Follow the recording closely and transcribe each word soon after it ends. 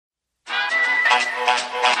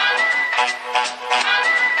Hey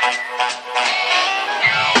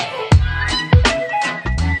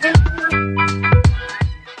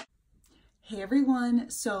everyone,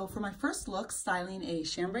 so for my first look, styling a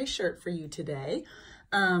chambray shirt for you today,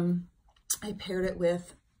 I paired it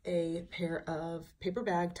with a pair of paper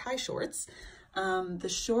bag tie shorts. The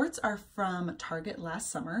shorts are from Target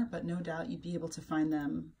last summer, but no doubt you'd be able to find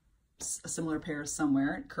them a similar pair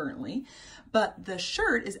somewhere currently. But the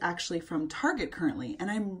shirt is actually from Target currently, and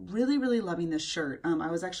I'm really loving this shirt. I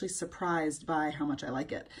was actually surprised by how much I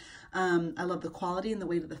like it. I love the quality and the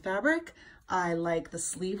weight of the fabric. I like the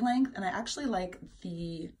sleeve length, and I actually like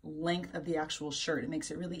the length of the actual shirt. It makes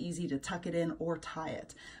it really easy to tuck it in or tie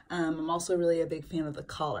it. I'm also really a big fan of the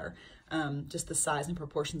collar, just the size and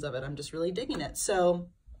proportions of it. I'm just really digging it. So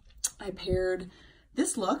I paired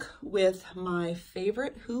this look with my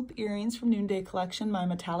favorite hoop earrings from Noonday Collection, my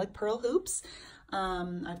metallic pearl hoops.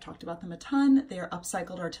 I've talked about them a ton. They are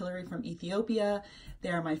upcycled artillery from Ethiopia. They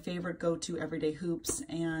are my favorite go-to everyday hoops,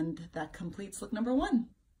 and that completes look number one.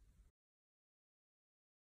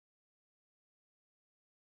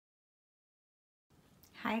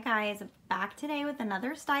 Hi guys, back today with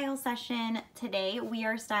another style session. Today we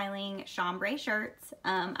are styling chambray shirts.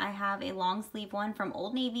 I have a long sleeve one from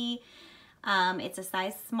Old Navy. It's a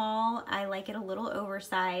size small. I like it a little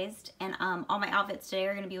oversized, and all my outfits today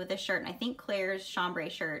are going to be with this shirt, and I think Claire's chambray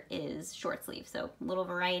shirt is short sleeve, so a little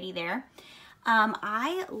variety there.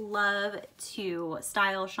 I love to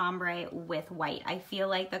style chambray with white. I feel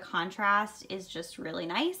like the contrast is just really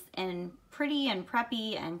nice and pretty and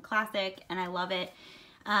preppy and classic, and I love it.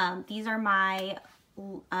 These are my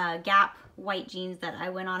Gap white jeans that I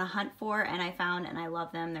went on a hunt for and I found, and I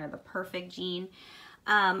love them. They're the perfect jean.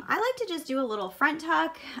 I like to just do a little front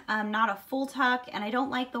tuck, not a full tuck, and I don't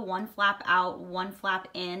like the one flap out, one flap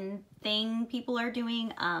in thing people are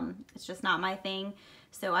doing. It's just not my thing.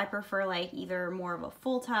 So I prefer like either more of a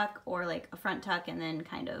full tuck or like a front tuck and then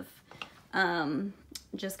kind of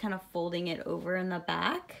just kind of folding it over in the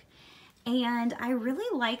back. And I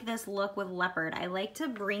really like this look with leopard. I like to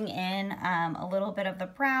bring in a little bit of the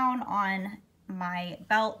brown on my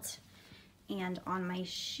belt and on my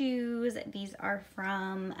shoes. These are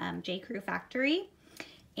from J. Crew Factory,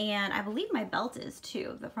 and I believe my belt is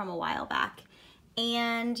too, from a while back.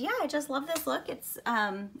 And yeah, I just love this look. It's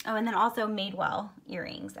oh, and then also Madewell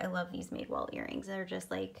earrings. I love these Madewell earrings. They're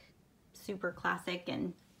just like super classic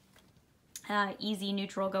and easy,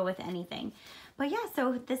 neutral, go with anything. But yeah,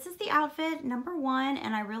 so this is the outfit number one,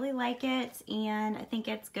 and I really like it, and I think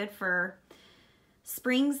it's good for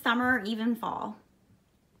spring, summer, even fall.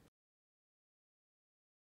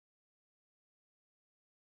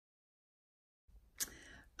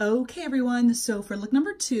 Okay everyone, so for look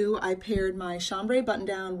number two, I paired my chambray button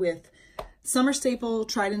down with summer staple,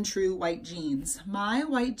 tried and true white jeans. My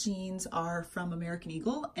white jeans are from American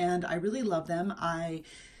Eagle, and I really love them. I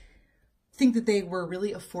think that they were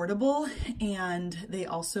really affordable, and they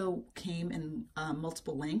also came in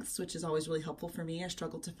multiple lengths, which is always really helpful for me. I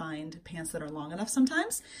struggle to find pants that are long enough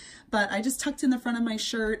sometimes, but I just tucked in the front of my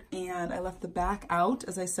shirt and I left the back out.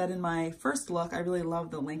 As I said in my first look, I really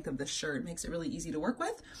love the length of this shirt. It makes it really easy to work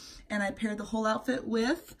with, and I paired the whole outfit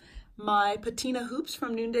with my patina hoops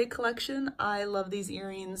from Noonday Collection. I love these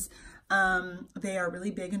earrings. They are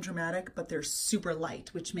really big and dramatic, but they're super light,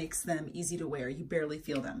 which makes them easy to wear. You barely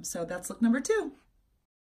feel them. So that's look number two.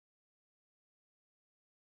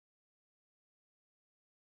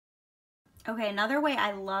 Okay, another way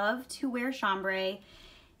I love to wear chambray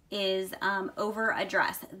is over a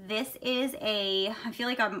dress. This is I feel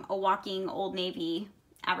like I'm a walking Old Navy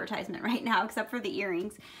advertisement right now, except for the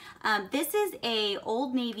earrings. This is a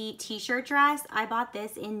Old Navy t-shirt dress. I bought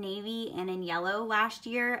this in navy and in yellow last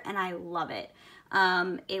year, and I love it.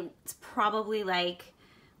 It's probably like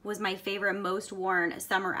was my favorite, most worn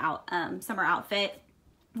summer outfit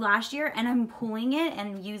last year, and I'm pulling it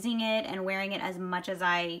and using it and wearing it as much as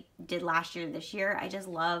I did last year this year. I just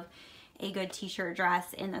love a good t-shirt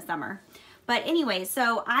dress in the summer. But anyway,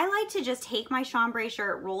 so I like to just take my chambray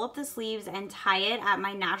shirt, roll up the sleeves, and tie it at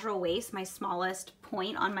my natural waist, my smallest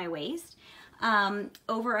point on my waist,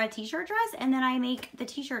 over a t-shirt dress, and then I make the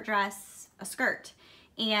t-shirt dress a skirt.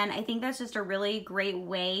 And I think that's just a really great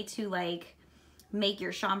way to like make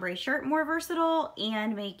your chambray shirt more versatile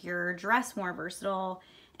and make your dress more versatile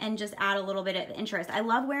and just add a little bit of interest. I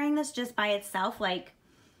love wearing this just by itself, like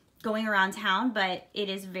going around town, but it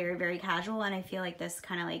is very casual, and I feel like this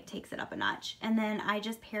kind of like takes it up a notch. And then I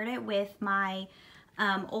just paired it with my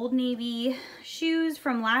Old Navy shoes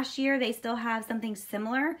from last year. They still have something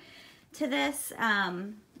similar to this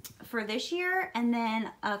for this year, and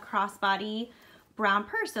then a crossbody brown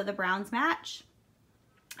purse, so the browns match.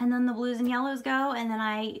 And then the blues and yellows go, and then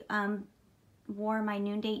I wore my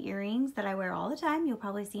noonday earrings that I wear all the time. You'll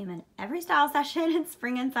probably see them in every style session in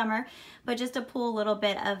spring and summer, but just to pull a little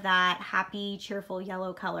bit of that happy, cheerful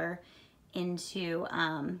yellow color into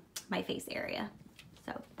my face area.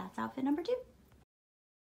 So that's outfit number 2.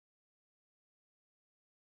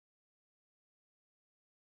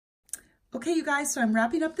 Okay, you guys, so I'm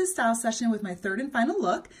wrapping up this style session with my third and final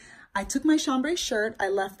look. I took my chambray shirt, I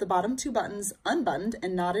left the bottom 2 buttons unbuttoned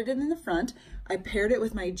and knotted it in the front. I paired it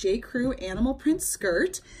with my J. Crew animal print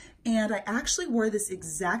skirt, and I actually wore this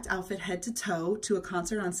exact outfit head to toe to a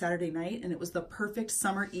concert on Saturday night, and it was the perfect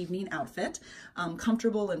summer evening outfit.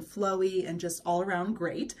 Comfortable and flowy and just all around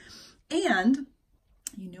great. And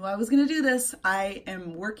you knew I was gonna do this. I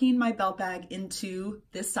am working my belt bag into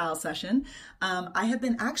this style session. I have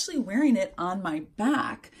been actually wearing it on my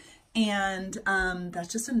back, and that's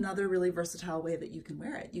just another really versatile way that you can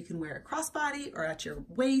wear it. You can wear it crossbody or at your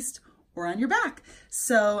waist or on your back.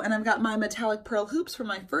 So, and I've got my metallic pearl hoops from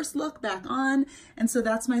my first look back on, and so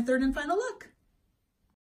that's my third and final look.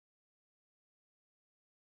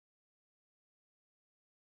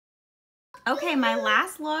 Okay, my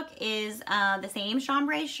last look is the same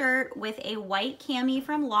chambray shirt with a white cami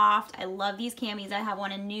from Loft. I love these camis. I have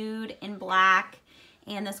one in nude, in black,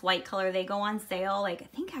 and this white color. They go on sale. Like, I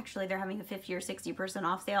think actually they're having a 50 or 60%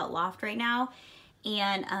 off sale at Loft right now.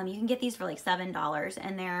 And you can get these for like $7,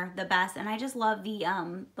 and they're the best. And I just love the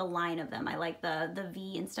line of them. I like the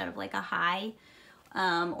V instead of like a high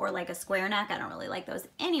or like a square neck. I don't really like those.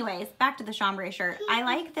 Anyways, back to the chambray shirt. I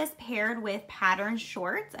like this paired with pattern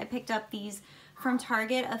shorts. I picked up these from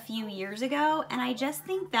Target a few years ago, and I just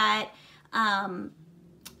think that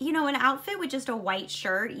you know, an outfit with just a white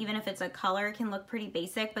shirt, even if it's a color, can look pretty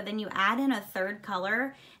basic, but then you add in a third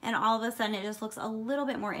color and all of a sudden it just looks a little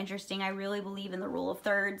bit more interesting. I really believe in the rule of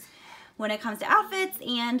thirds when it comes to outfits,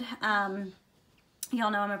 and y'all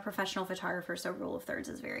know I'm a professional photographer, so rule of thirds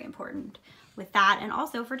is very important with that, and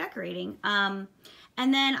also for decorating. And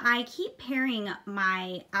then I keep pairing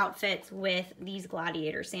my outfits with these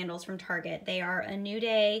gladiator sandals from Target. They are a New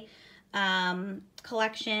Day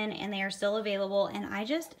collection, and they are still available, and I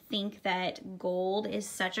just think that gold is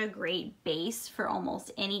such a great base for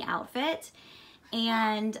almost any outfit,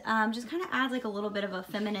 and just kind of adds like a little bit of a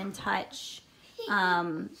feminine touch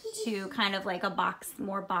to kind of like a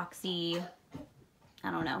more boxy,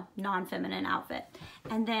 I don't know, non-feminine outfit.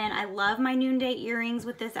 And then I love my noonday earrings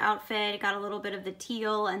with this outfit. Got a little bit of the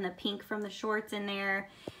teal and the pink from the shorts in there,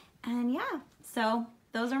 and yeah, so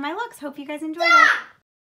those are my looks. Hope you guys enjoyed it.